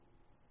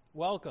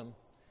Welcome,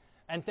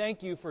 and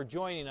thank you for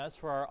joining us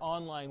for our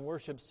online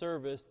worship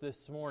service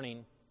this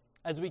morning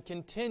as we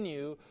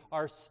continue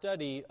our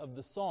study of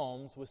the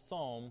Psalms with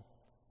Psalm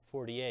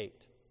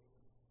 48.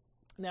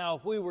 Now,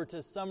 if we were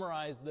to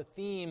summarize the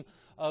theme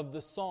of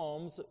the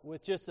Psalms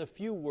with just a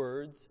few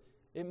words,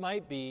 it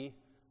might be,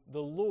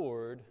 the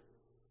Lord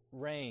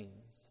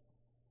reigns.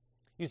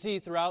 You see,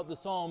 throughout the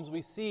Psalms,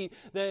 we see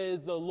that it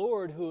is the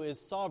Lord who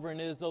is sovereign,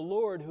 it is the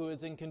Lord who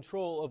is in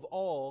control of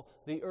all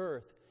the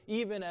earth.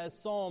 Even as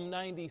Psalm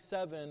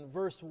 97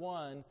 verse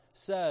 1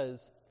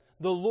 says,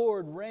 "The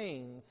Lord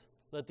reigns,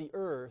 let the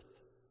earth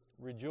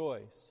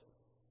rejoice."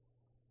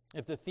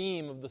 If the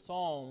theme of the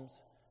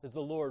Psalms is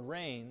the Lord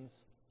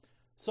reigns,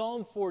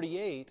 Psalm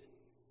 48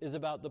 is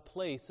about the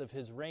place of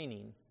His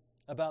reigning,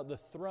 about the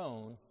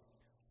throne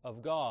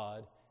of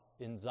God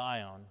in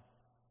Zion.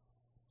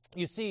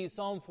 You see,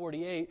 Psalm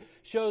 48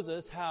 shows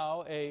us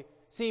how a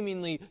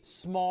seemingly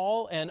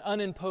small and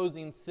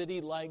unimposing city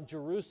like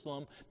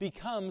Jerusalem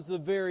becomes the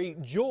very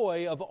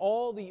joy of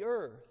all the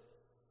earth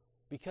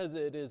because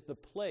it is the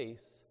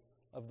place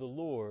of the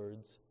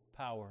Lord's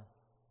power.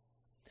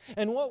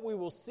 And what we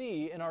will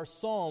see in our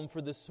psalm for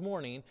this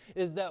morning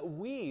is that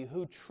we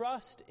who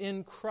trust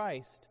in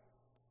Christ,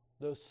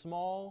 though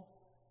small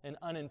and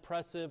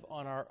unimpressive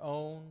on our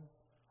own,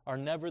 are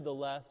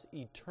nevertheless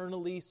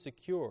eternally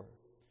secure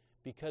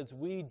because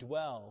we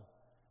dwell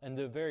in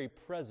the very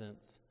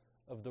presence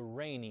of the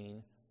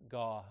reigning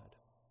God.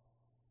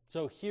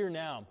 So hear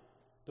now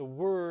the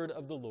word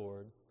of the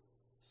Lord,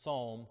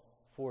 Psalm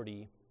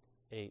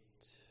 48.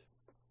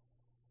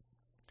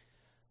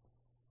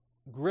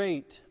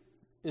 Great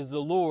is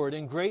the Lord,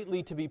 and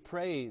greatly to be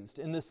praised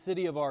in the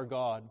city of our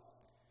God.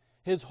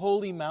 His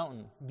holy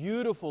mountain,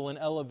 beautiful in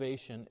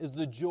elevation, is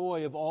the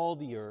joy of all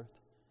the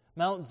earth.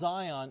 Mount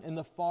Zion in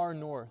the far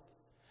north,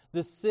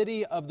 the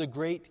city of the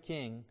great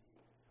King.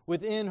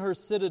 Within her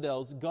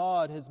citadels,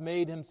 God has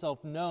made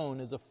Himself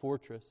known as a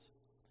fortress.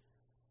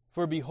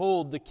 For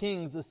behold, the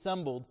kings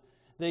assembled.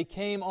 They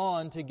came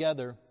on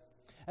together.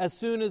 As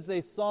soon as they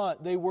saw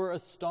it, they were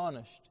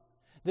astonished.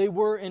 They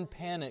were in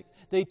panic.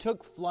 They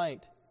took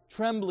flight.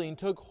 Trembling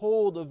took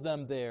hold of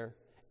them there.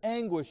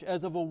 Anguish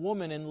as of a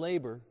woman in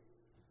labor.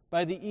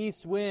 By the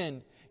east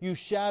wind, you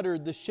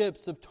shattered the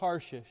ships of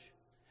Tarshish.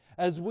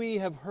 As we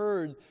have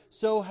heard,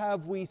 so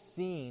have we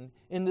seen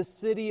in the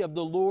city of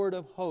the Lord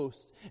of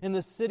hosts, in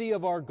the city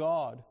of our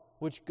God,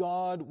 which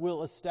God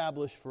will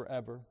establish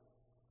forever.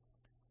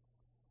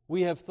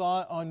 We have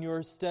thought on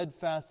your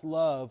steadfast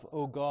love,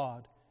 O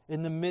God,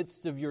 in the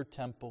midst of your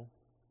temple.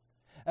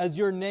 As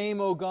your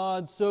name, O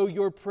God, so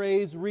your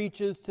praise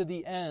reaches to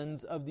the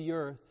ends of the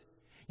earth.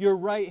 Your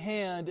right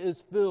hand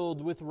is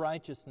filled with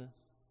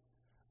righteousness.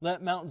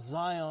 Let Mount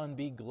Zion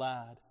be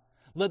glad.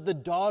 Let the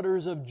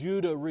daughters of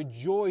Judah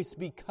rejoice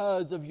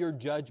because of your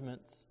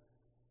judgments.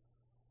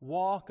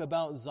 Walk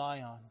about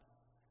Zion.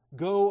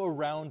 Go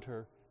around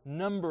her.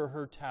 Number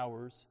her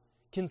towers.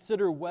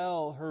 Consider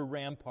well her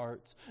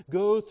ramparts.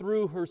 Go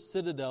through her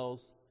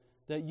citadels,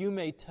 that you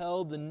may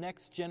tell the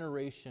next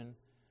generation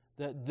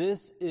that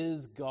this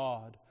is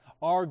God,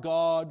 our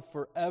God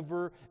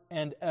forever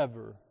and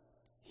ever.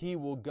 He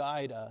will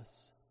guide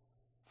us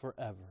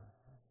forever.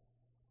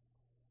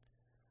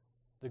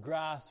 The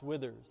grass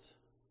withers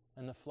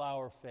and the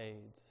flower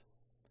fades,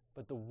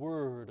 but the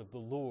word of the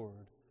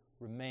Lord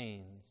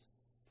remains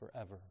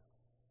forever.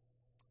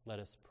 Let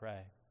us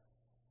pray.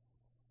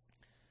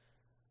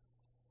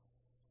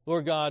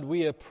 Lord God,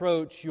 we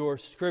approach your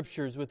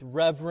scriptures with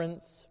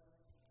reverence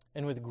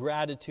and with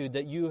gratitude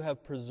that you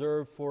have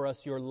preserved for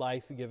us your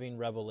life-giving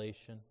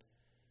revelation.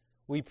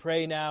 We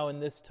pray now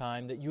in this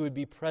time that you would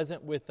be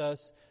present with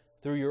us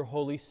through your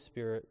Holy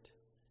Spirit,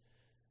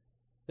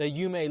 that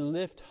you may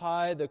lift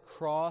high the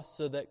cross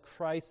so that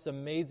Christ's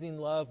amazing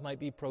love might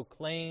be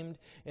proclaimed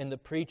in the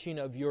preaching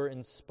of your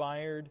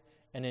inspired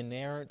and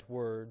inerrant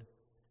word.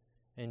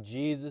 In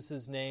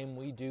Jesus' name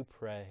we do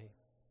pray.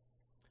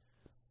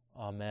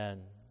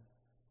 Amen.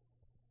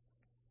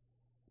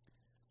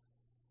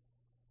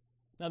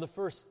 Now, the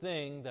first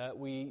thing that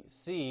we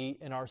see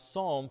in our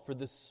psalm for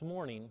this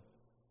morning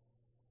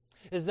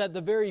is that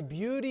the very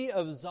beauty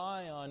of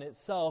Zion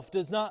itself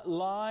does not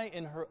lie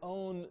in her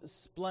own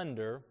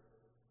splendor,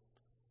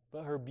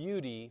 but her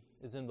beauty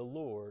is in the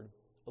Lord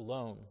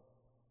alone.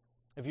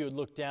 If you would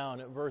look down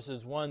at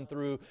verses 1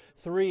 through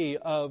 3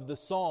 of the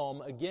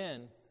psalm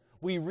again,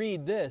 we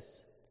read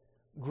this: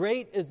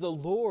 "Great is the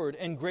Lord,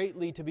 and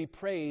greatly to be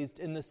praised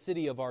in the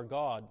city of our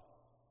God.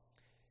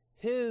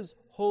 His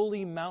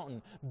holy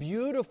mountain,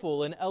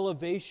 beautiful in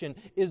elevation,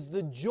 is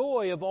the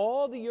joy of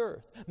all the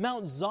earth.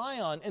 Mount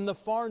Zion in the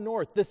far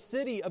north, the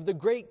city of the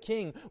great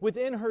King.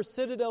 Within her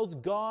citadels,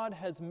 God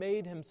has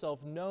made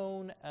Himself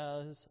known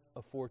as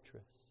a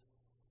fortress."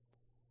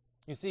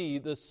 You see,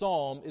 the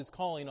psalm is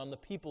calling on the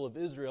people of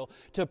Israel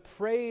to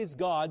praise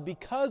God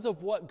because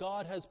of what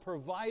God has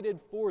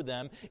provided for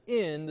them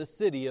in the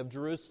city of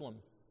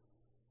Jerusalem.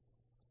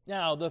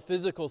 Now, the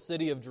physical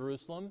city of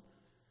Jerusalem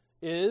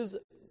is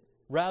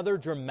rather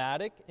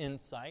dramatic in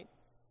sight.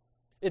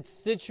 It's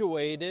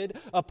situated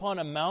upon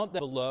a mount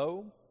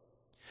below.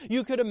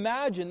 You could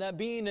imagine that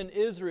being an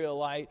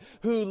Israelite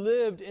who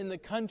lived in the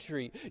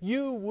country,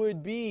 you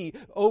would be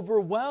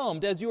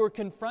overwhelmed as you were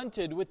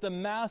confronted with the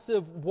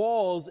massive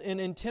walls and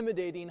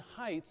intimidating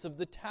heights of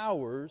the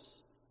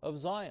towers of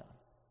Zion.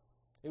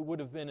 It would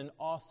have been an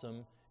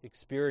awesome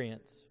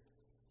experience.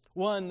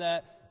 One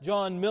that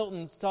John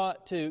Milton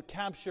sought to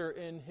capture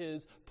in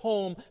his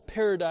poem,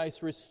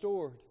 Paradise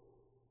Restored.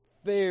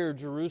 Fair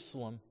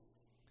Jerusalem,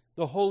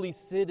 the holy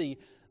city,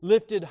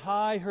 lifted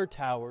high her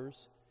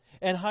towers,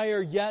 and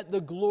higher yet the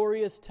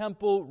glorious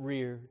temple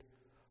reared,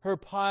 her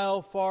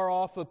pile far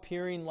off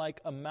appearing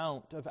like a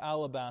mount of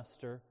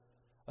alabaster,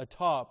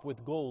 atop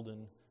with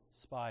golden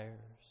spires.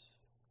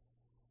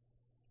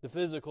 The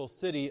physical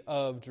city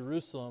of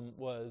Jerusalem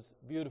was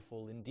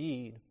beautiful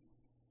indeed.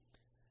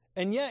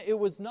 And yet it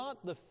was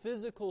not the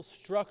physical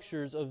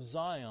structures of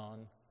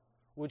Zion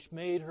which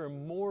made her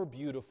more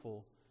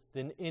beautiful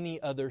than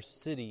any other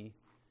city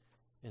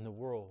in the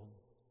world.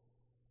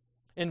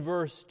 In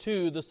verse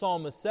 2, the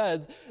psalmist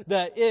says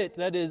that it,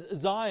 that is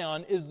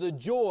Zion, is the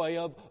joy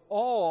of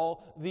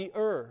all the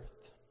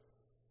earth.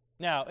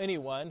 Now,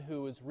 anyone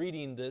who is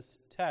reading this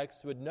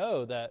text would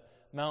know that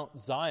Mount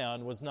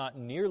Zion was not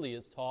nearly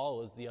as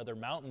tall as the other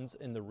mountains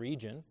in the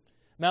region.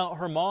 Mount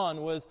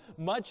Hermon was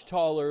much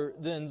taller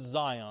than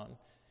Zion.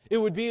 It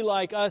would be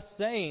like us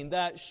saying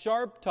that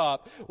Sharp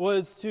Top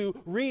was to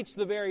reach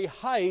the very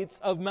heights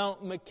of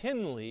Mount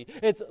McKinley.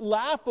 It's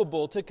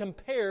laughable to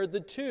compare the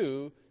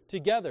two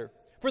together.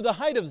 For the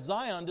height of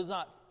Zion does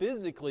not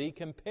physically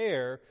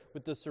compare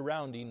with the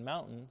surrounding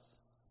mountains.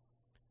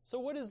 So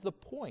what is the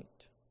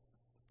point?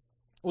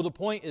 Well, the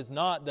point is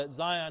not that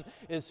Zion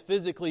is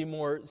physically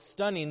more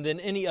stunning than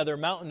any other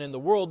mountain in the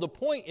world. The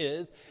point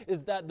is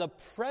that the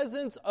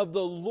presence of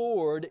the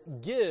Lord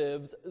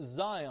gives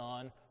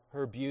Zion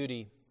her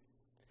beauty.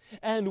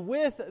 And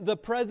with the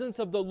presence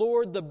of the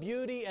Lord, the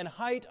beauty and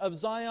height of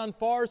Zion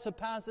far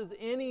surpasses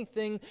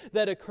anything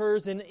that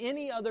occurs in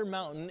any other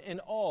mountain in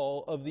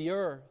all of the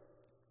earth.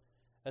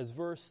 As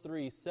verse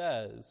 3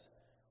 says,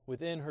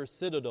 within her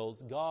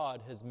citadels,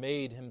 God has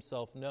made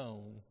himself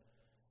known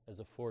as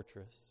a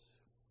fortress.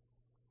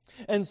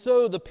 And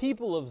so the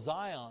people of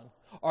Zion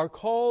are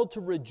called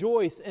to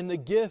rejoice in the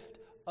gift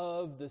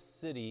of the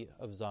city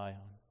of Zion.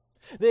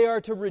 They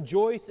are to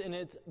rejoice in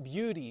its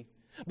beauty.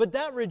 But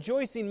that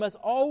rejoicing must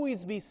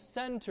always be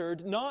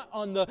centered not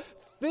on the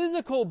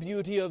physical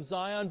beauty of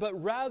Zion, but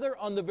rather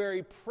on the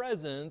very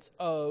presence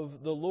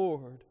of the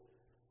Lord.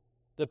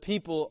 The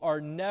people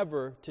are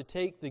never to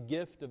take the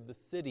gift of the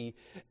city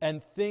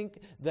and think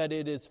that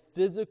it is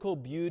physical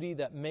beauty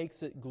that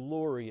makes it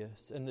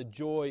glorious and the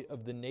joy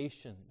of the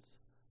nations,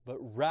 but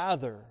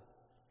rather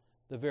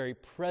the very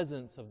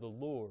presence of the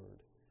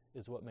Lord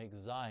is what makes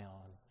Zion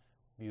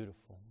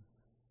beautiful.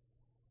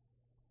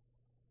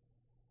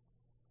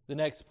 The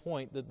next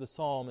point that the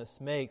psalmist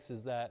makes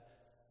is that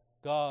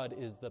God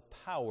is the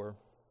power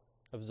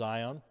of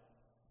Zion.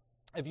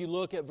 If you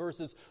look at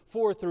verses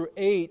 4 through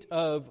 8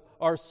 of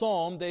our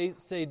psalm, they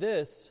say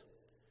this: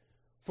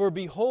 "For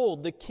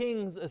behold, the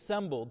kings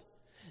assembled.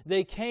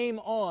 They came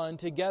on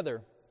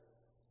together.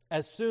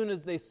 As soon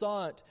as they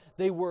saw it,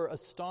 they were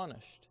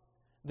astonished.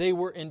 They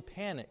were in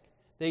panic.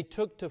 They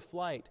took to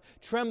flight.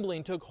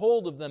 Trembling took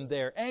hold of them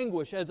there,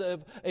 anguish as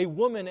of a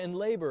woman in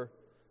labor.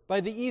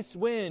 By the east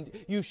wind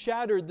you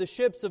shattered the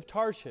ships of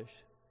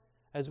Tarshish.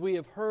 As we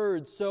have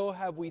heard, so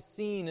have we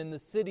seen in the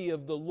city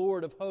of the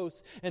Lord of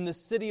hosts, in the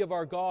city of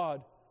our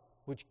God,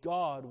 which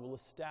God will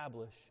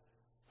establish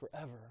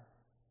forever."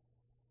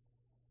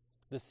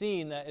 The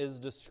scene that is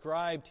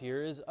described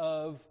here is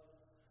of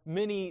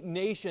many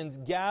nations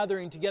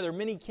gathering together,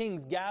 many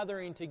kings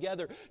gathering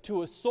together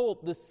to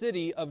assault the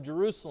city of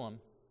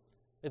Jerusalem.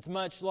 It's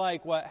much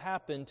like what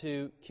happened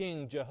to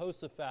King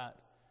Jehoshaphat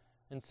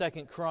in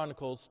 2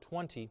 Chronicles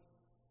 20.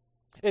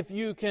 If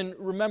you can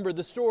remember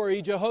the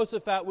story,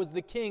 Jehoshaphat was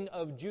the king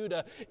of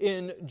Judah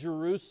in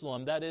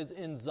Jerusalem, that is,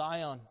 in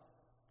Zion.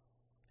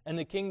 And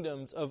the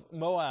kingdoms of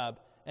Moab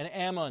and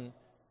Ammon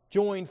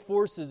joined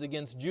forces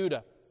against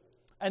Judah.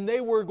 And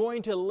they were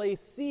going to lay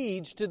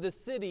siege to the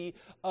city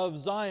of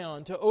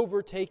Zion to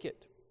overtake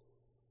it.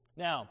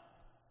 Now,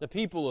 the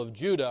people of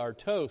Judah are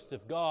toast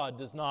if God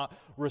does not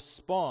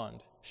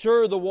respond.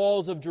 Sure, the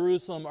walls of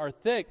Jerusalem are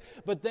thick,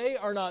 but they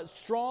are not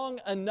strong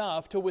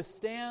enough to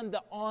withstand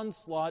the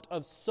onslaught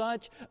of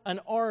such an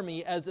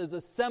army as is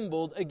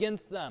assembled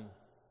against them.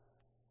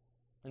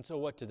 And so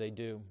what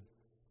do?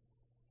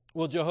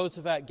 Well,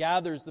 Jehoshaphat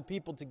gathers the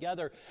people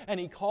together and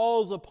he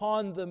calls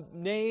upon the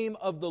name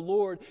of the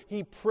Lord.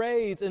 He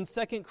prays in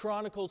 2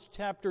 Chronicles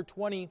chapter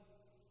 20,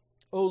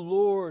 "O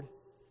Lord,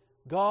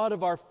 God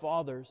of our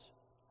fathers,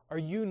 are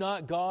you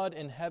not God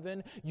in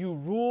heaven? You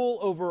rule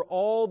over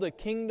all the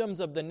kingdoms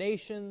of the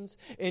nations.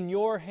 In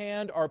your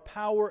hand are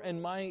power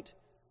and might,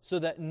 so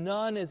that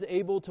none is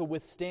able to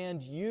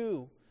withstand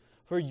you.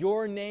 For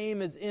your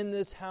name is in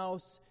this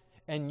house,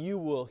 and you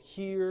will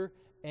hear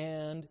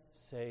and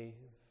save."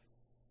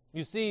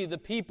 You see, the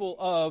people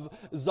of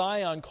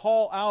Zion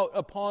call out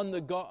upon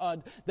the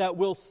God that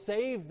will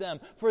save them,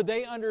 for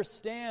they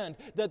understand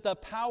that the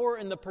power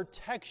and the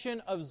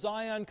protection of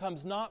Zion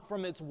comes not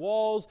from its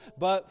walls,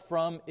 but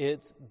from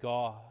its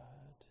God.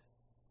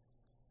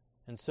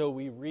 And so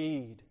we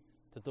read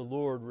that the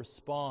Lord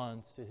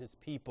responds to his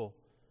people.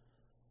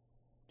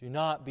 Do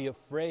not be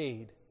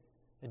afraid,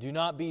 and do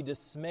not be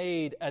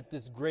dismayed at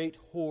this great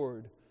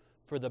horde,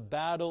 for the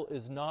battle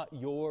is not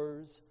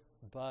yours,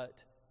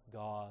 but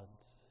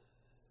God's.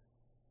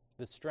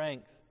 The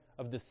strength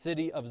of the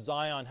city of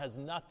Zion has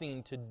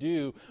nothing to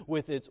do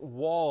with its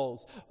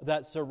walls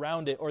that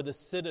surround it or the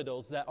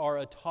citadels that are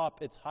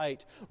atop its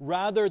height.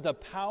 Rather, the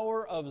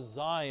power of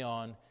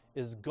Zion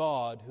is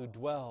God who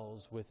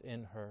dwells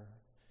within her.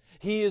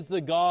 He is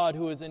the God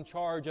who is in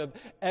charge of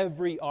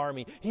every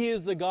army. He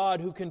is the God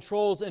who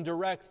controls and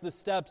directs the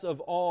steps of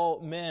all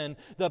men.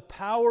 The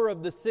power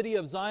of the city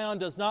of Zion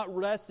does not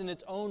rest in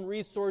its own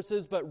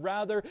resources, but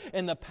rather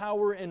in the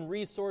power and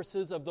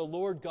resources of the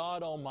Lord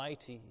God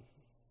Almighty.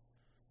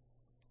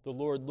 The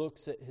Lord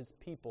looks at his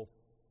people,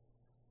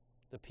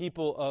 the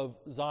people of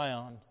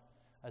Zion,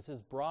 as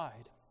his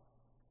bride.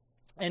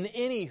 And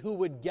any who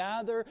would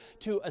gather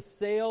to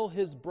assail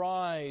his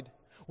bride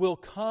will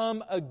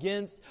come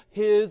against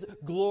his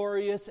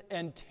glorious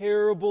and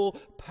terrible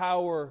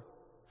power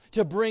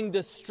to bring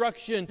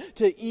destruction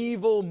to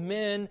evil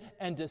men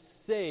and to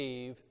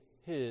save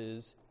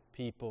his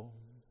people.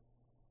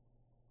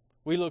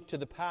 We look to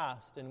the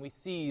past and we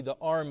see the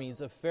armies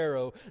of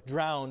Pharaoh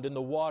drowned in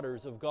the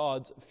waters of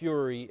God's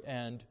fury,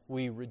 and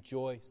we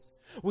rejoice.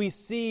 We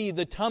see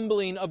the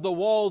tumbling of the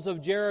walls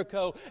of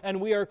Jericho, and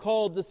we are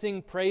called to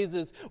sing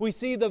praises. We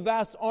see the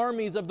vast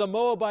armies of the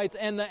Moabites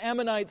and the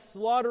Ammonites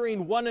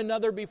slaughtering one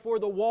another before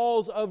the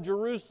walls of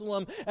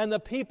Jerusalem, and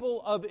the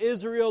people of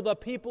Israel, the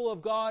people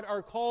of God,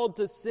 are called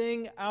to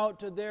sing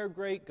out to their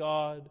great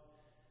God.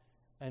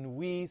 And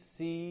we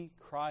see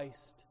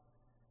Christ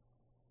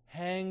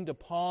hanged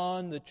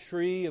upon the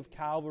tree of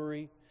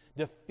Calvary,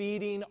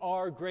 defeating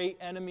our great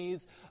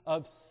enemies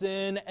of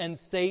sin and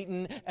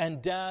Satan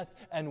and death.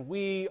 And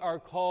we are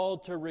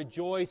called to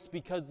rejoice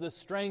because the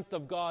strength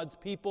of God's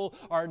people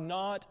are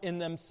not in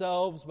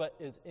themselves, but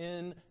is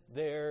in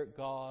their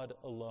God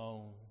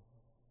alone.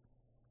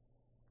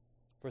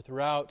 For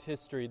throughout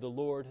history, the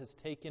Lord has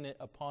taken it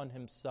upon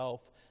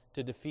himself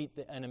to defeat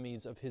the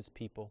enemies of his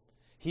people.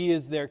 He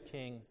is their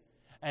king.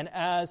 And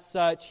as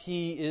such,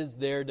 he is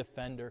their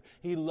defender.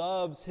 He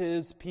loves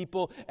his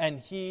people, and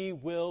he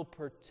will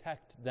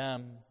protect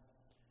them.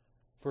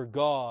 For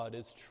God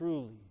is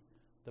truly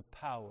the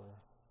power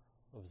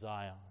of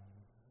Zion.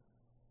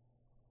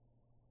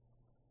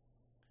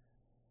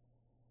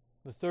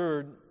 The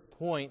third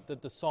point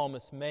that the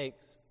psalmist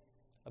makes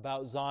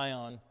about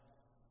Zion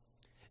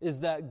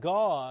is that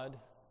God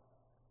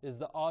is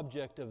the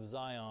object of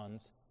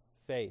Zion's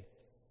faith.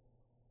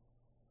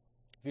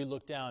 If you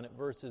look down at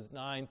verses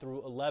 9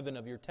 through 11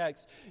 of your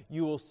text,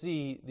 you will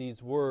see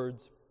these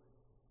words.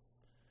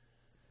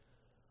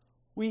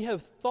 We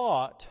have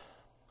thought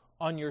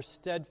on your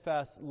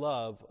steadfast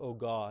love, O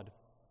God,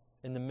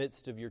 in the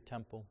midst of your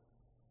temple.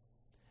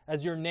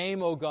 As your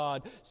name, O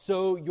God,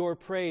 so your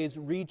praise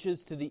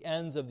reaches to the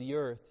ends of the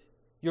earth.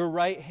 Your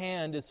right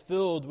hand is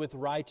filled with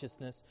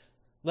righteousness.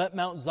 Let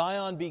Mount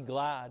Zion be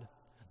glad.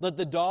 Let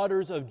the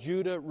daughters of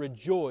Judah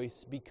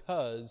rejoice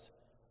because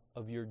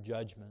of your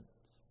judgments.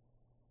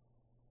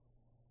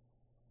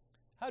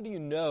 How do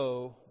you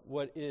know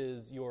what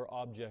is your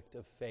object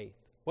of faith,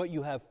 what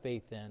you have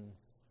faith in?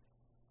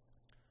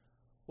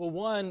 Well,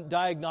 one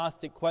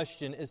diagnostic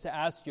question is to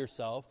ask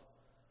yourself,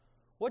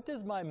 what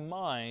does my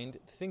mind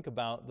think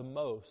about the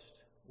most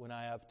when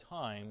I have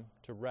time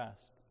to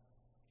rest?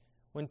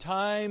 When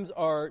times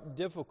are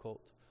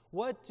difficult,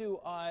 what do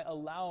I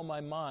allow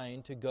my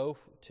mind to go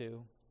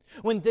to?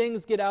 When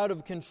things get out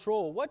of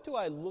control, what do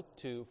I look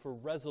to for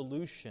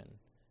resolution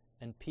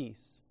and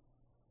peace?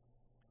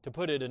 To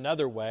put it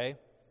another way,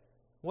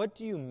 what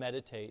do you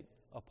meditate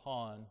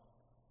upon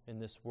in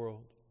this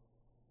world?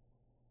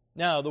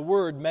 Now, the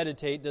word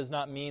meditate does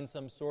not mean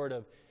some sort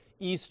of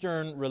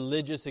Eastern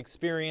religious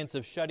experience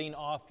of shutting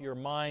off your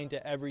mind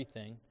to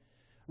everything.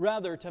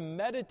 Rather, to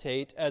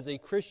meditate as a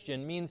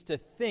Christian means to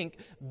think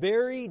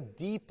very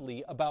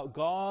deeply about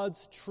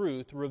God's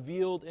truth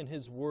revealed in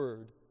His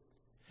Word.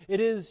 It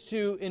is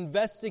to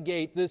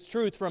investigate this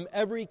truth from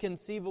every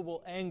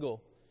conceivable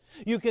angle.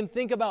 You can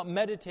think about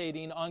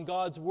meditating on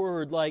God's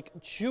Word like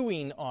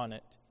chewing on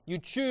it. You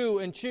chew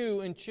and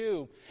chew and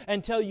chew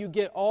until you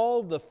get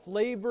all the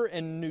flavor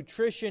and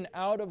nutrition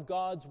out of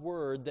God's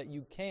Word that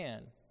you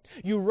can.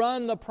 You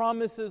run the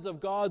promises of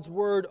God's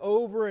Word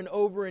over and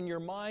over in your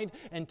mind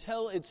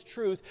until its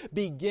truth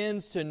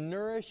begins to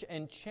nourish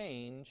and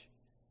change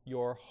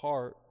your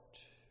heart.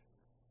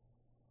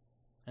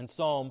 And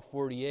Psalm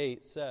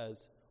 48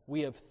 says,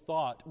 we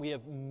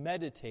have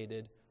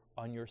meditated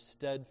on your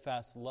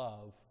steadfast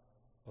love,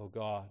 O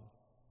God.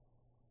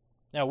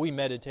 Now, we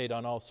meditate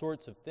on all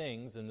sorts of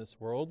things in this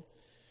world.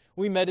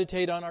 We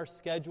meditate on our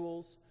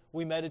schedules.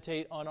 We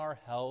meditate on our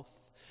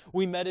health.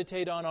 We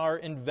meditate on our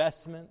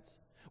investments.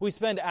 We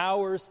spend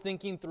hours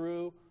thinking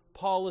through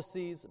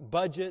policies,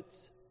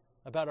 budgets,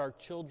 about our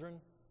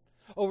children.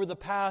 Over the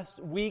past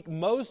week,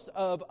 most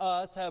of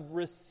us have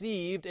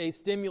received a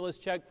stimulus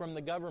check from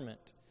the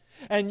government.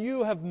 And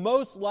you have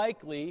most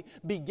likely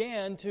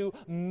began to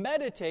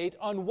meditate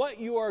on what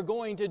you are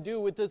going to do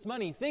with this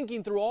money,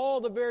 thinking through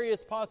all the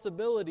various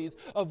possibilities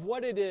of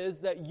what it is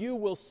that you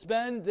will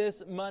spend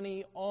this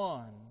money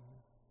on.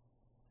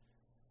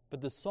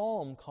 But the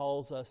psalm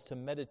calls us to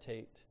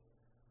meditate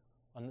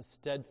on the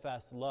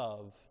steadfast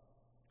love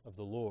of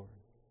the Lord.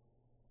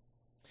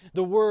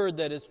 The word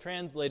that is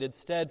translated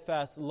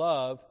steadfast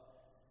love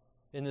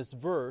in this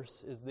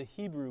verse is the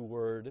Hebrew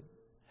word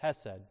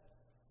hesed.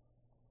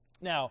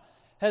 Now,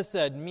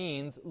 hesed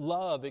means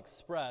love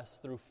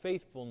expressed through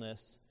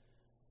faithfulness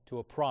to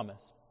a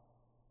promise.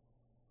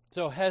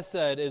 So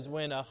hesed is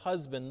when a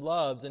husband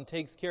loves and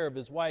takes care of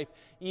his wife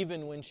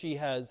even when she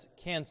has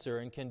cancer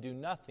and can do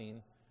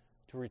nothing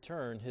to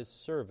return his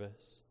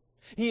service.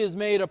 He has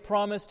made a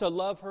promise to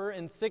love her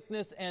in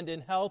sickness and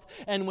in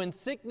health, and when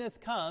sickness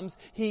comes,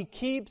 he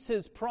keeps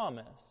his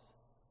promise.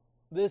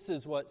 This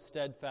is what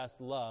steadfast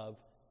love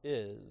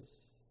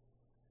is.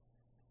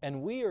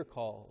 And we are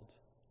called,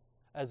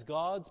 as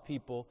God's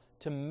people,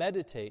 to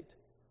meditate,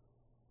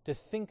 to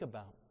think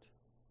about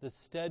the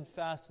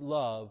steadfast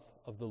love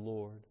of the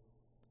Lord.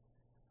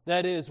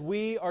 That is,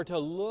 we are to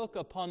look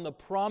upon the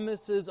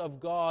promises of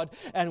God,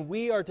 and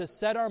we are to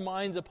set our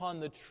minds upon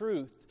the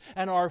truth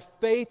and our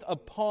faith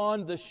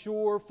upon the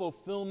sure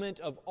fulfillment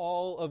of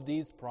all of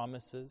these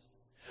promises.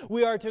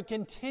 We are to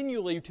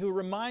continually to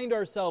remind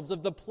ourselves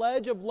of the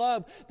pledge of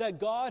love that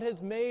God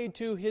has made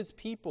to His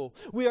people.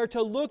 We are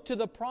to look to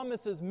the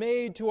promises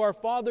made to our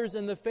fathers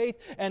in the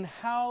faith and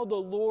how the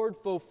Lord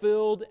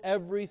fulfilled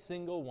every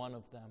single one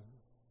of them.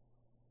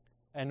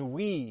 And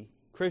we,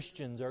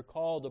 Christians, are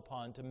called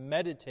upon to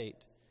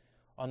meditate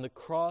on the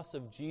cross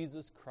of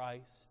Jesus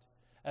Christ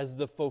as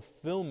the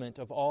fulfillment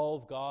of all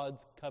of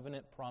God's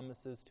covenant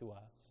promises to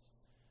us.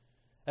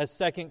 As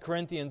 2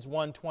 Corinthians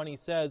 1:20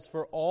 says,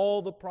 "For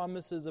all the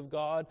promises of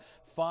God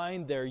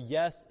find their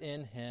yes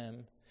in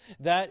Him.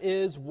 That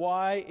is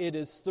why it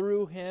is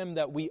through Him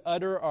that we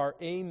utter our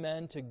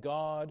amen to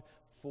God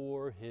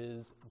for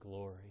His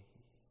glory."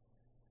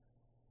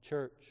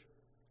 Church,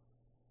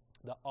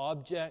 the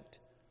object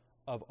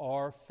of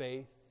our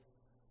faith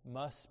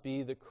must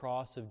be the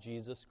cross of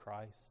Jesus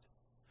Christ.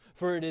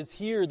 For it is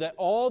here that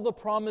all the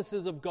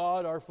promises of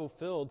God are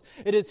fulfilled.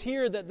 It is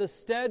here that the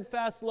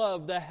steadfast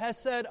love, the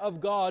hesed of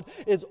God,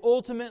 is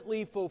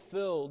ultimately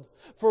fulfilled.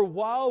 For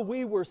while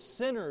we were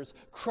sinners,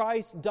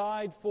 Christ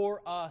died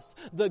for us,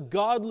 the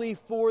godly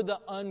for the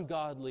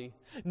ungodly.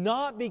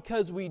 Not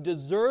because we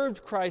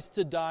deserved Christ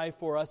to die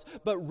for us,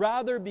 but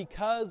rather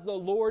because the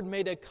Lord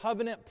made a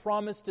covenant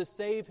promise to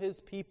save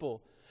His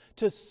people,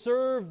 to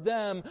serve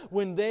them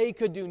when they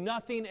could do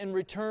nothing in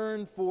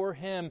return for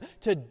Him,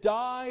 to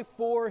die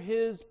for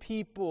His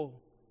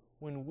people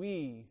when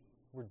we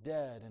were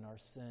dead in our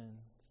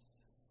sins.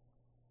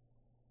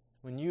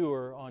 When you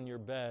are on your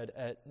bed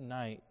at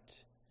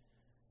night,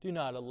 do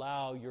not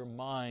allow your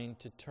mind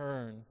to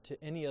turn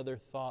to any other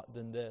thought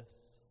than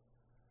this: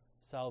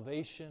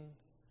 salvation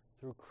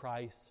through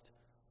Christ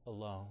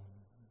alone.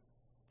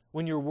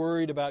 When you're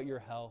worried about your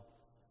health,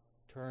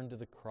 turn to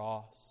the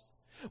cross.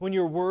 When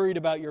you're worried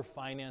about your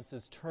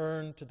finances,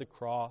 turn to the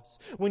cross.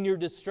 When you're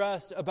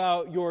distressed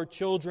about your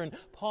children,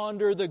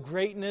 ponder the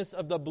greatness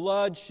of the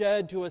blood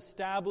shed to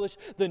establish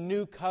the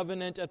new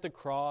covenant at the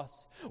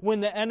cross.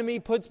 When the enemy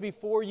puts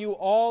before you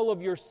all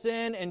of your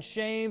sin and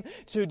shame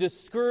to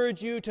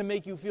discourage you, to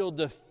make you feel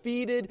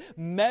defeated,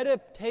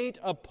 meditate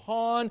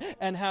upon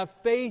and have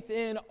faith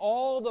in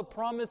all the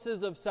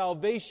promises of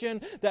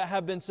salvation that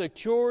have been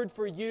secured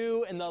for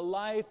you in the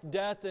life,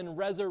 death, and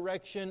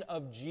resurrection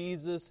of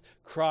Jesus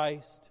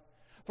Christ.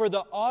 For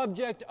the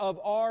object of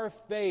our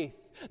faith,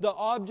 the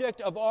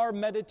object of our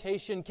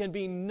meditation can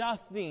be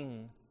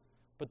nothing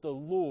but the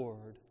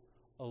Lord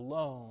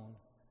alone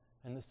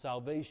and the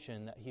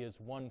salvation that He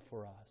has won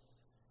for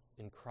us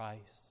in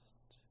Christ.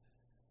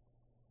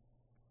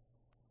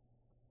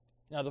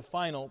 Now, the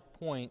final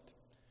point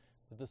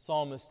that the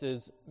psalmist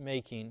is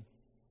making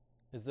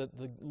is that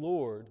the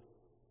Lord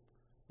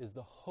is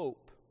the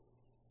hope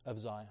of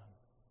Zion.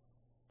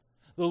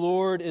 The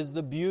Lord is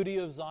the beauty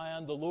of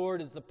Zion. The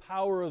Lord is the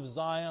power of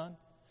Zion.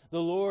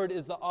 The Lord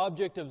is the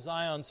object of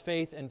Zion's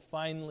faith. And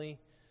finally,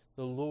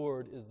 the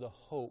Lord is the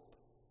hope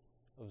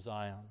of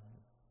Zion.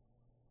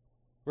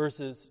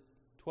 Verses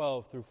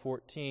 12 through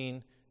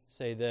 14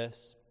 say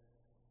this: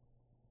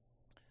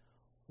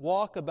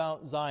 "Walk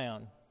about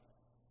Zion.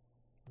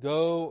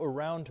 Go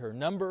around her.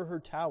 Number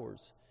her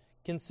towers.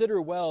 Consider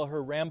well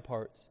her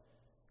ramparts.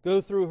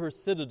 Go through her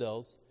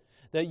citadels,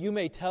 that you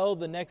may tell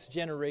the next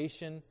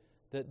generation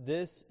that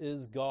this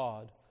is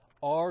God,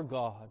 our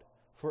God,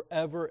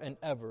 forever and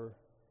ever.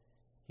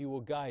 He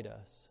will guide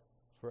us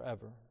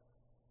forever."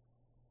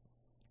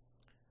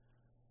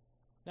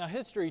 Now,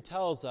 history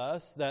tells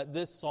us that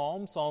this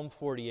psalm, Psalm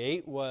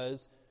 48,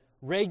 was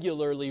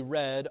regularly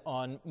read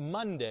on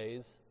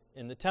Mondays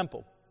in the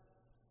temple.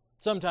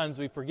 Sometimes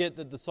we forget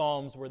that the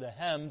Psalms were the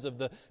hymns of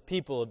the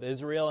people of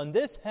Israel, and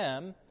this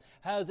hymn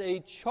has a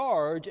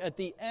charge at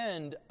the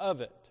end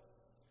of it.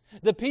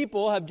 The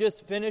people have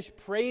just finished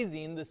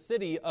praising the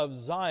city of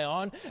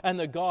Zion and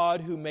the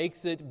God who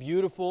makes it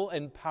beautiful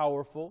and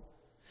powerful.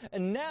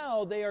 And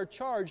now they are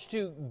charged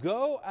to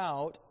go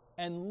out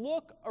and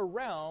look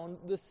around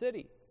the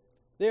city.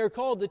 They are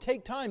called to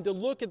take time to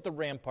look at the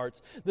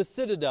ramparts, the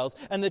citadels,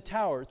 and the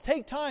towers.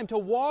 Take time to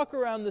walk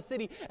around the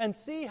city and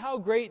see how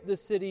great the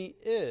city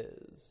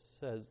is,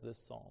 says this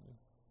psalm.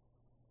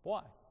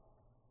 Why?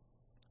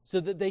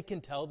 So that they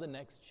can tell the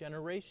next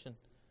generation.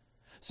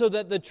 So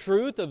that the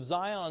truth of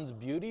Zion's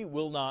beauty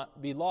will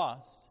not be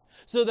lost.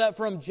 So that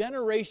from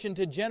generation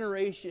to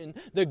generation,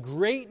 the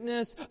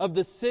greatness of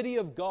the city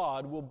of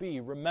God will be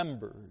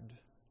remembered.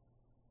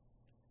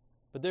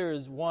 But there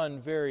is one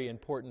very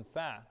important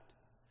fact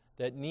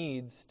that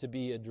needs to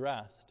be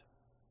addressed.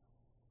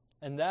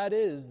 And that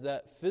is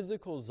that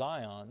physical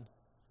Zion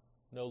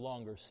no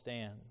longer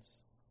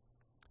stands.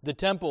 The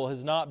temple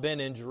has not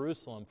been in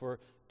Jerusalem for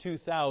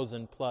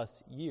 2,000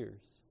 plus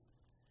years.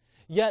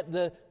 Yet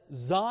the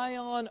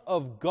Zion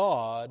of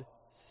God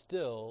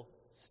still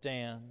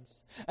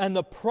stands. And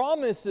the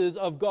promises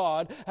of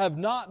God have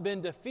not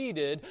been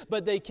defeated,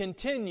 but they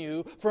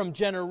continue from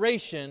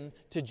generation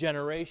to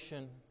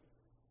generation.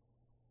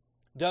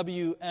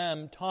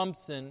 W.M.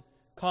 Thompson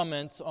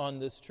comments on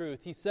this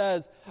truth. He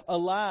says,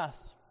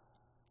 "Alas,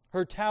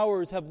 her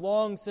towers have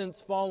long since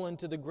fallen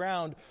to the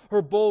ground.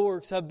 Her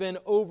bulwarks have been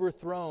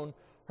overthrown.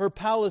 Her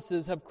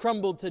palaces have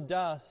crumbled to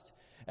dust.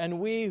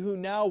 And we who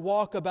now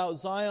walk about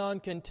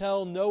Zion can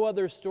tell no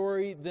other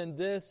story than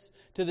this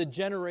to the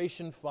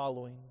generation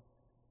following.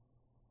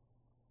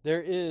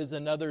 There is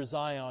another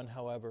Zion,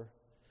 however,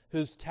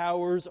 whose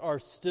towers are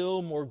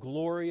still more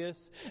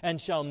glorious and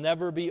shall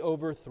never be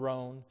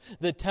overthrown.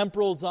 The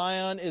temporal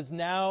Zion is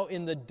now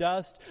in the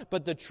dust,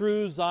 but the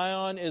true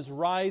Zion is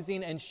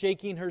rising and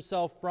shaking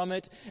herself from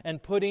it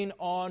and putting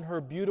on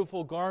her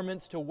beautiful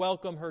garments to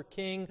welcome her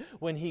King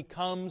when he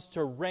comes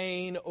to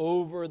reign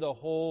over the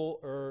whole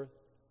earth."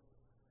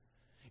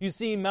 You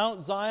see,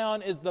 Mount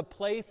Zion is the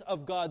place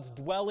of God's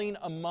dwelling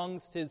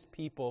amongst His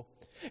people.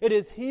 It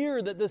is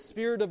here that the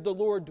Spirit of the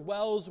Lord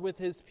dwells with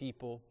His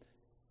people.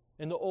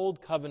 In the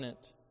Old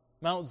Covenant,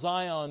 Mount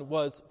Zion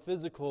was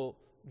physical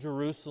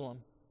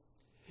Jerusalem.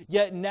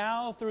 Yet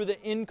now, through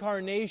the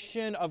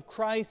incarnation of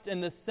Christ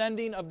and the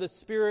sending of the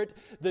Spirit,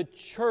 the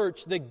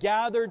church, the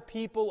gathered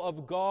people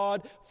of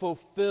God,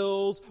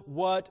 fulfills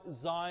what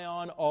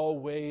Zion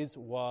always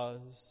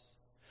was.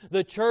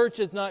 The church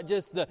is not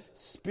just the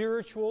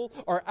spiritual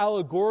or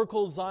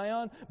allegorical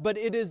Zion, but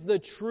it is the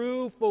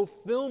true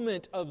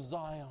fulfillment of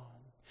Zion.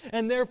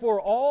 And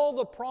therefore, all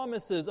the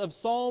promises of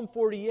Psalm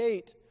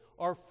 48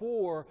 are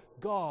for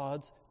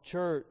God's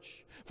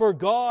church. For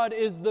God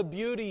is the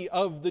beauty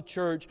of the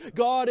church.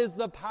 God is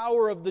the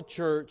power of the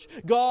church.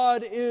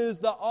 God is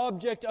the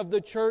object of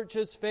the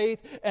church's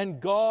faith,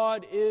 and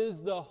God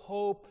is the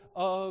hope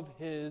of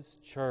His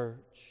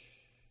church.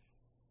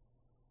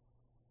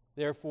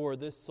 Therefore,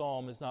 this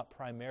psalm is not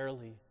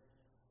primarily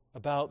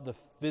about the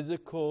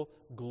physical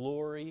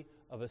glory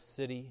of a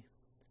city,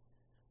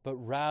 but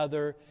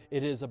rather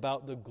it is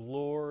about the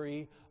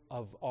glory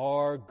of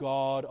our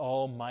God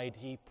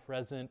Almighty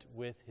present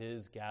with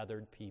His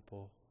gathered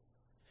people.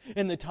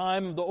 In the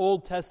time of the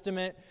Old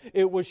Testament,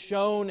 it was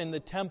shown in the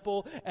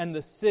temple and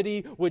the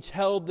city which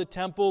held the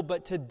temple,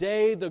 but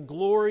today the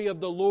glory of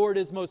the Lord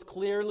is most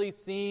clearly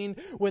seen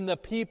when the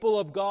people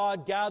of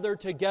God gather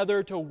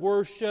together to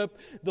worship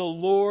the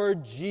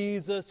Lord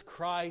Jesus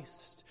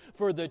Christ,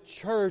 for the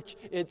church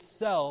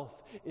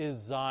itself is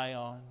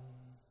Zion.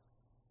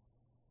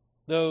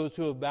 Those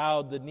who have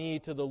bowed the knee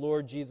to the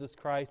Lord Jesus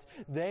Christ,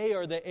 they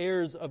are the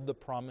heirs of the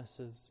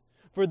promises.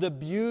 For the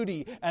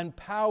beauty and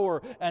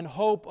power and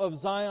hope of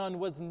Zion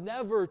was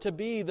never to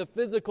be the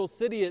physical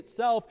city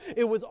itself.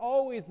 It was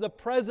always the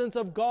presence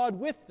of God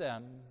with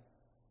them.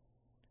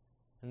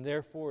 And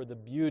therefore, the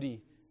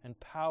beauty and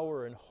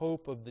power and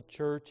hope of the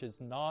church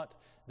is not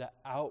the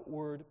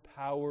outward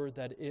power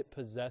that it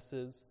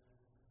possesses,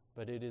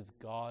 but it is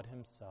God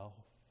Himself.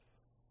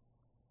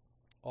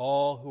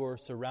 All who are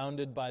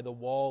surrounded by the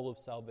wall of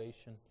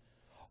salvation,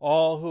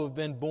 all who have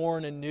been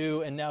born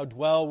anew and now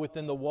dwell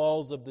within the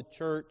walls of the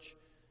church,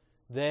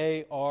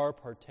 they are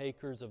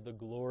partakers of the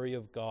glory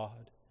of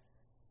God.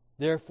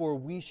 Therefore,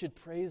 we should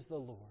praise the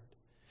Lord,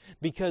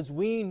 because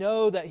we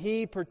know that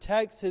He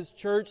protects His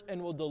church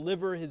and will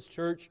deliver His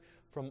church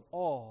from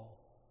all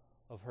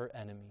of her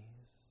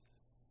enemies.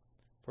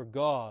 For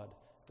God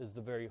is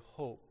the very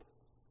hope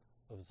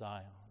of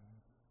Zion.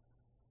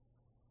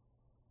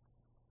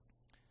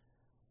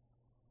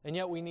 And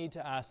yet we need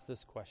to ask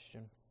this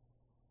question.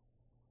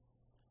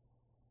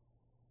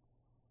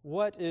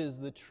 What is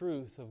the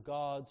truth of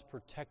God's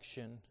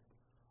protection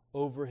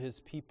over His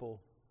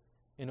people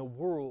in a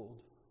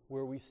world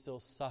where we still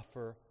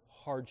suffer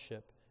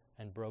hardship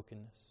and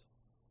brokenness?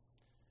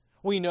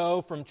 We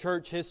know from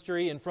church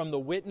history and from the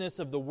witness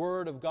of the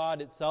Word of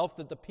God itself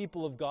that the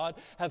people of God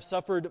have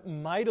suffered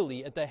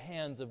mightily at the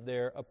hands of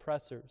their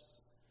oppressors.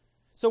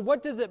 So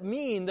what does it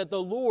mean that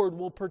the Lord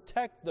will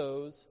protect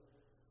those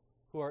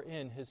who are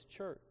in His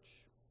church?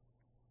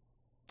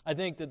 I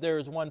think that there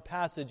is one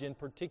passage in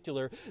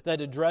particular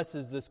that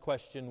addresses this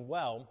question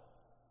well.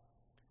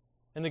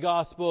 In the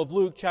Gospel of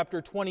Luke,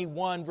 chapter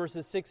 21,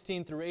 verses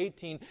 16 through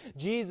 18,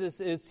 Jesus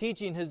is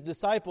teaching His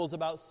disciples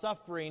about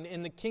suffering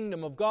in the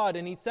kingdom of God.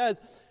 And He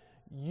says,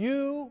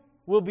 "You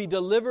will be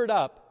delivered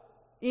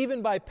up,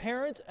 even by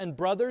parents and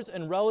brothers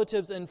and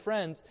relatives and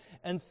friends.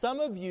 And some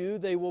of you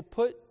they will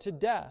put to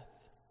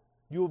death.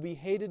 You will be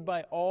hated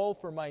by all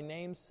for my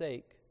name's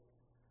sake.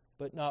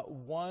 But not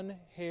one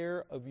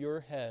hair of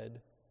your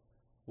head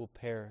will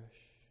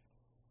perish."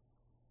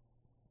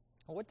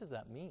 Well, what does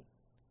that mean?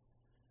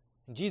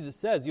 And Jesus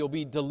says you'll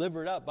be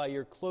delivered up by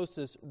your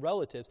closest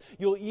relatives.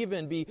 You'll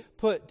even be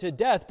put to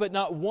death, but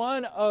not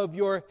one of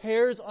your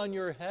hairs on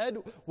your head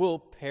will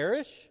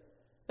perish.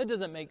 That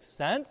doesn't make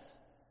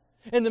sense.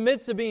 In the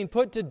midst of being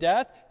put to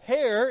death,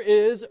 hair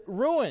is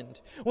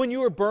ruined. When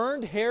you are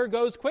burned, hair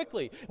goes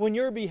quickly. When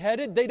you're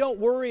beheaded, they don't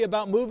worry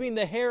about moving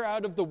the hair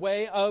out of the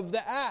way of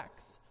the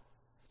axe.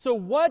 So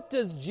what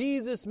does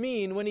Jesus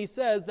mean when He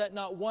says that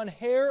not one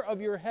hair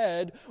of your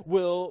head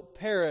will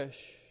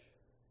perish?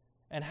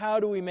 And how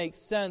do we make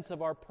sense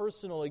of our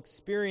personal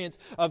experience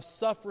of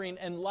suffering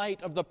in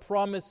light of the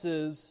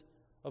promises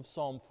of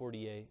Psalm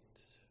 48?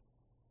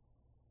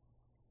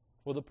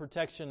 Well, the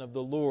protection of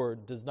the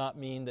Lord does not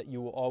mean that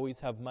you will always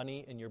have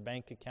money in your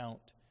bank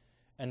account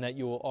and that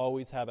you will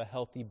always have a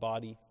healthy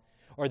body,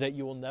 or that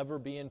you will never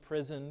be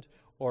imprisoned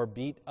or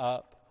beat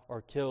up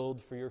or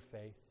killed for your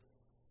faith.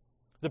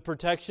 The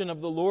protection of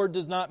the Lord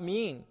does not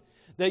mean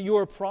that you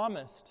are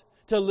promised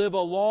to live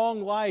a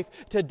long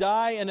life, to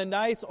die in a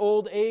nice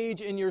old age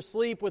in your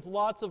sleep with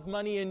lots of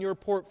money in your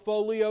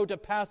portfolio to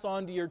pass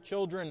on to your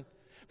children.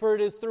 For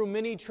it is through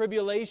many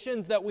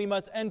tribulations that we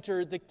must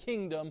enter the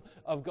kingdom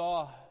of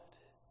God.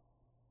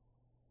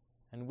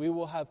 And we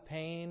will have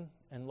pain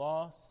and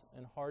loss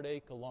and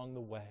heartache along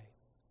the way.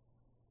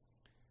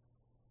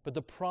 But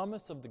the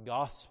promise of the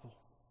gospel,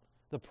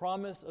 the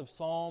promise of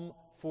Psalm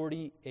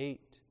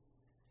 48,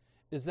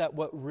 is that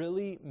what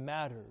really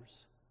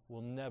matters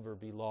will never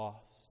be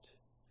lost.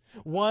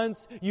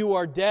 Once you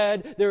are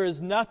dead, there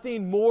is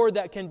nothing more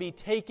that can be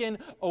taken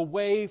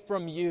away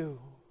from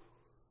you.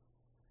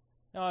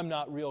 Now, I'm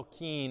not real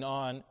keen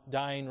on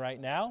dying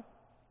right now,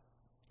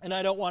 and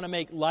I don't want to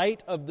make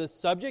light of this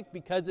subject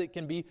because it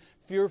can be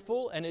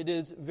fearful and it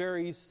is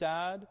very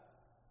sad.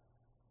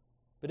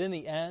 But in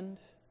the end,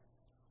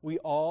 we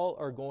all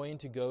are going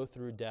to go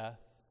through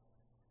death.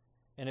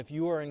 And if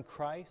you are in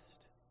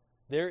Christ,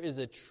 there is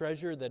a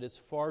treasure that is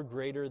far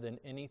greater than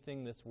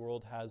anything this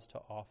world has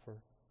to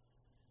offer.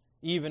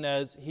 Even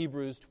as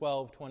Hebrews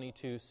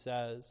 12:22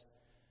 says,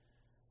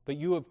 "But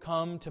you have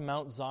come to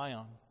Mount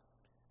Zion,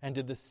 and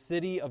to the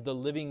city of the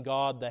living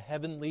God, the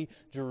heavenly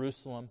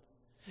Jerusalem,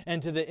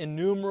 and to the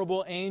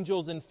innumerable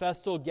angels in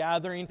festal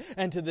gathering,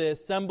 and to the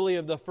assembly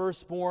of the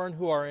firstborn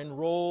who are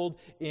enrolled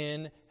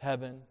in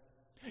heaven."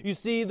 You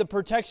see, the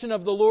protection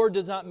of the Lord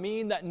does not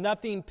mean that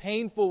nothing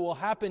painful will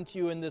happen to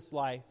you in this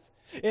life.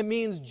 It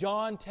means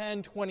John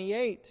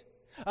 10:28,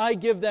 "I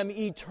give them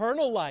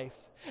eternal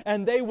life,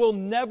 and they will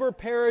never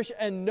perish,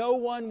 and no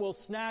one will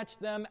snatch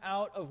them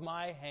out of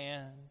my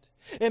hand."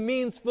 It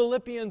means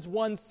Philippians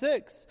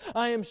 1:6,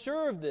 "I am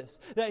sure of this,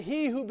 that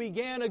he who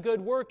began a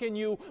good work in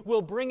you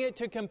will bring it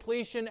to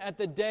completion at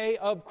the day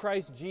of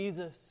Christ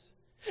Jesus."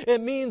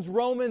 It means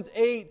Romans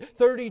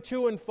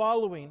 8:32 and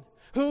following,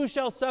 "Who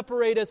shall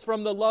separate us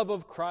from the love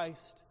of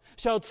Christ?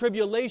 Shall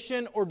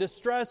tribulation or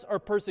distress or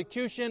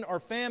persecution or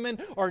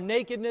famine or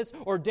nakedness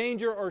or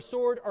danger or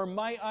sword, or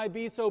might I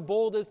be so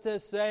bold as to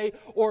say,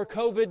 or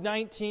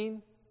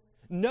COVID-19?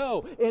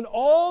 No, in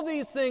all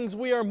these things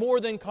we are more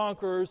than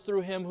conquerors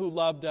through Him who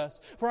loved us.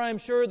 For I am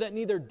sure that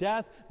neither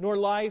death, nor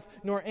life,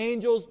 nor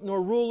angels,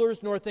 nor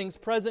rulers, nor things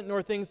present,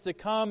 nor things to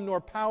come, nor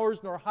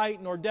powers, nor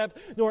height, nor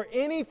depth, nor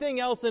anything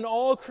else in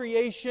all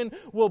creation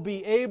will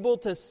be able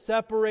to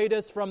separate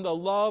us from the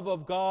love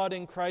of God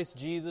in Christ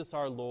Jesus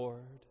our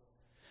Lord."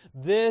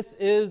 This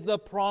is the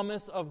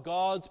promise of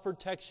God's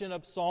protection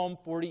of Psalm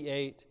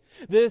 48.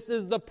 This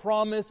is the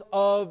promise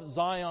of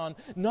Zion.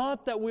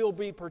 Not that we will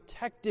be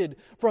protected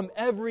from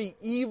every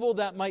evil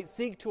that might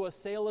seek to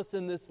assail us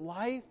in this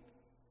life.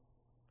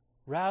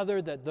 Rather,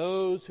 that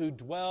those who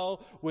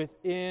dwell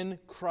within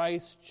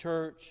Christ's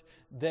church,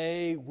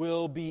 they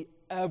will be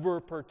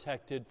ever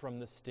protected from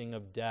the sting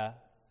of death.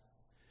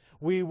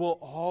 We will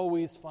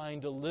always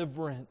find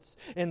deliverance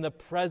in the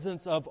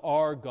presence of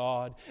our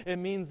God. It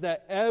means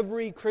that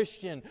every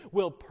Christian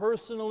will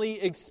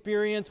personally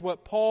experience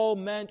what Paul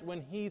meant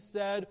when he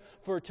said,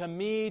 "For to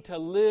me to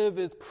live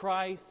is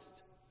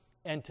Christ,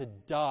 and to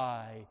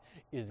die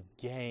is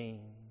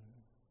gain."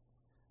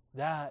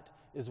 That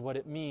is what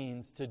it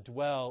means to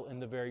dwell in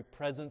the very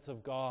presence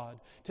of God,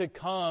 to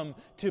come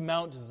to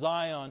Mount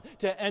Zion,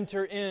 to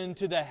enter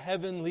into the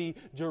heavenly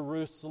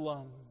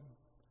Jerusalem.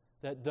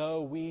 that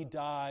though we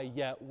die,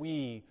 yet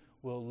we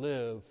will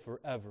live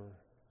forever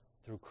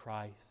through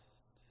Christ.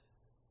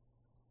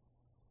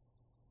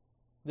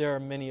 There are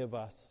many of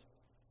us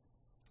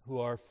who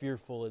are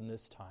fearful in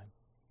this time.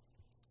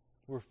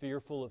 We're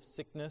fearful of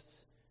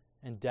sickness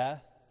and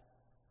death.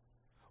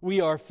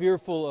 We are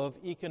fearful of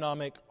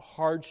economic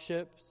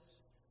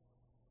hardships,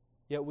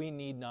 yet we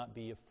need not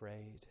be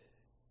afraid.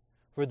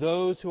 For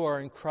those who are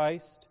in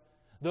Christ,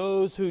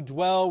 those who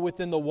dwell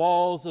within the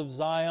walls of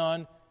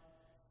Zion,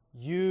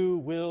 you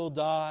will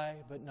die,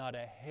 but not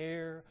a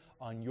hair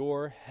on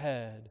your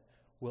head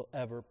will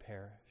ever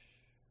perish.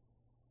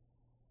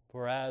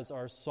 For as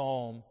our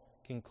psalm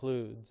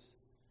concludes,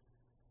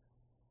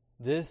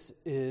 this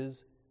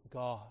is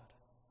God,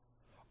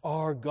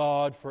 our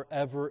God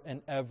forever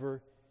and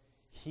ever.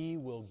 He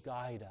will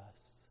guide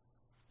us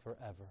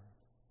forever.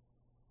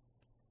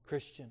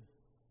 Christian,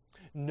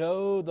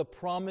 know the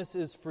promise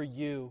is for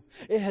you.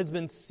 It has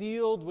been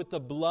sealed with the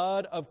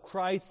blood of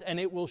Christ, and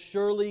it will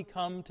surely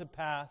come to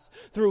pass.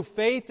 Through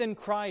faith in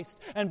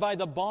Christ and by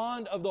the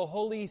bond of the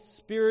Holy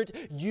Spirit,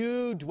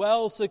 you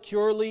dwell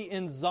securely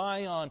in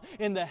Zion,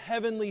 in the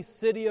heavenly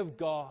city of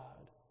God,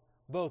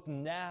 both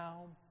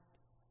now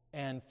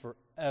and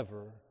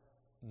forevermore.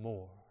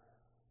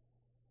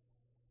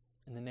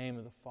 In the name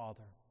of the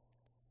Father,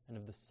 and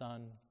of the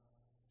Son,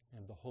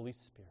 and of the Holy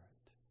Spirit.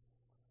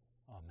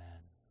 Amen.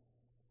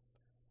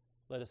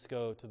 Let us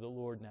go to the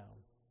Lord now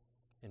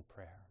in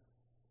prayer.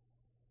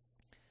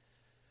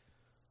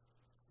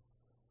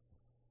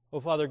 Oh,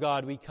 Father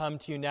God, we come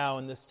to you now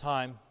in this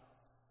time,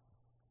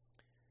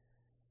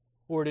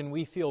 Lord, and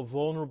we feel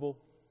vulnerable,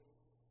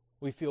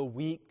 we feel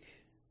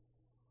weak,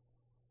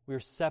 we're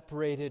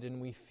separated, and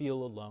we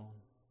feel alone.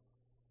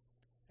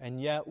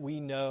 And yet we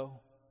know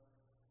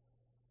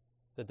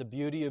that the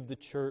beauty of the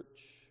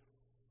church,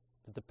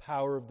 that the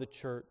power of the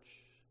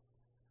church,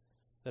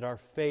 that our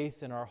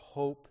faith and our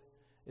hope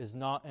is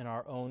not in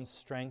our own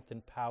strength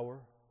and power,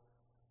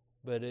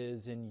 but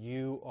is in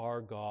you,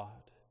 our God.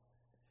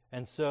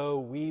 And so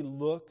we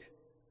look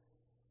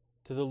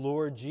to the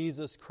Lord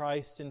Jesus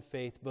Christ in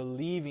faith,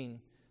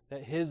 believing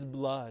that His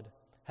blood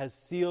has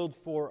sealed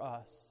for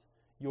us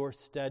your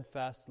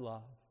steadfast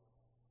love,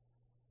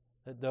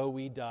 that though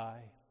we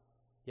die,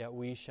 yet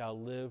we shall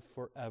live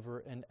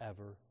forever and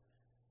ever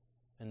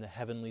in the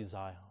heavenly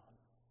Zion,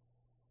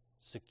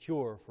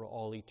 secure for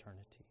all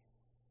eternity.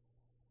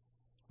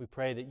 We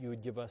pray that you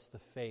would give us the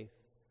faith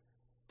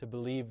to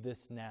believe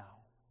this now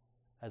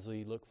as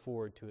we look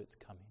forward to its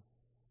coming.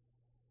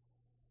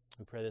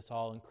 We pray this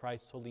all in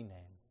Christ's holy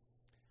name.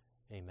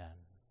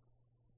 Amen.